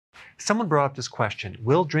Someone brought up this question: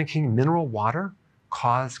 will drinking mineral water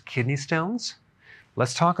cause kidney stones?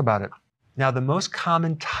 Let's talk about it. Now, the most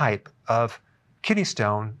common type of kidney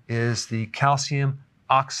stone is the calcium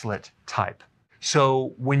oxalate type.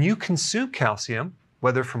 So when you consume calcium,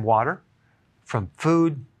 whether from water, from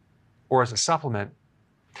food, or as a supplement,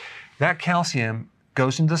 that calcium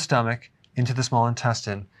goes into the stomach, into the small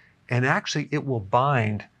intestine, and actually it will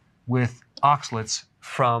bind with oxalates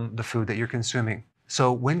from the food that you're consuming.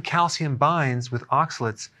 So when calcium binds with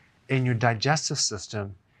oxalates in your digestive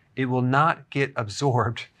system, it will not get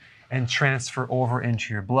absorbed and transfer over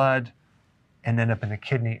into your blood and end up in the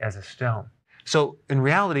kidney as a stone. So in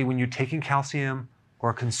reality, when you're taking calcium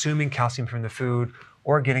or consuming calcium from the food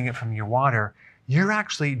or getting it from your water, you're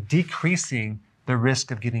actually decreasing the risk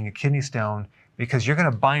of getting a kidney stone because you're going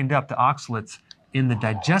to bind up the oxalates in the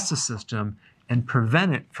digestive system and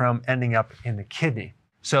prevent it from ending up in the kidney.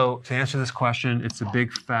 So to answer this question, it's a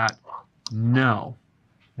big fat no.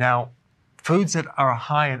 Now, foods that are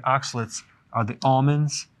high in oxalates are the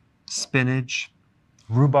almonds, spinach,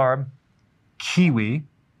 rhubarb, kiwi.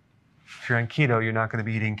 If you're on keto, you're not going to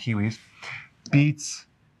be eating kiwis. Beets,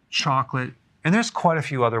 chocolate, and there's quite a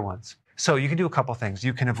few other ones. So you can do a couple things.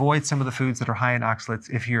 You can avoid some of the foods that are high in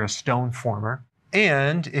oxalates if you're a stone former.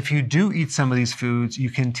 And if you do eat some of these foods,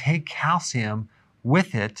 you can take calcium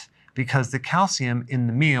with it because the calcium in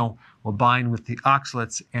the meal will bind with the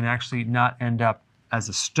oxalates and actually not end up as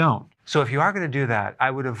a stone. So if you are going to do that, I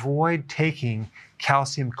would avoid taking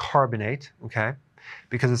calcium carbonate, okay?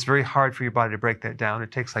 Because it's very hard for your body to break that down.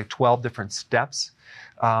 It takes like 12 different steps.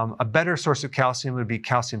 A better source of calcium would be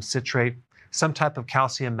calcium citrate, some type of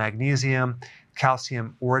calcium magnesium,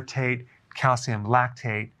 calcium orotate, calcium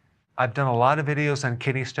lactate. I've done a lot of videos on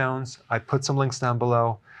kidney stones. I put some links down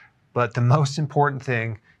below. But the most important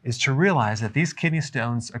thing is to realize that these kidney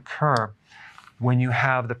stones occur when you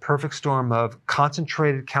have the perfect storm of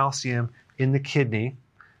concentrated calcium in the kidney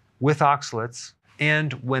with oxalates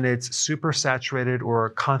and when it's supersaturated or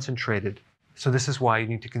concentrated. So this is why you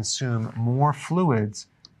need to consume more fluids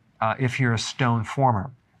if you're a stone former.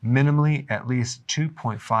 Minimally at least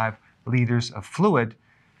 2.5 liters of fluid.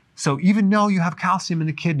 So even though you have calcium in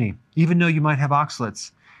the kidney, even though you might have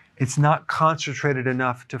oxalates, it's not concentrated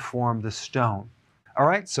enough to form the stone. All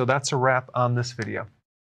right, so that's a wrap on this video.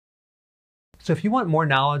 So if you want more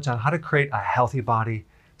knowledge on how to create a healthy body,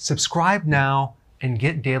 subscribe now and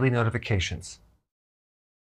get daily notifications.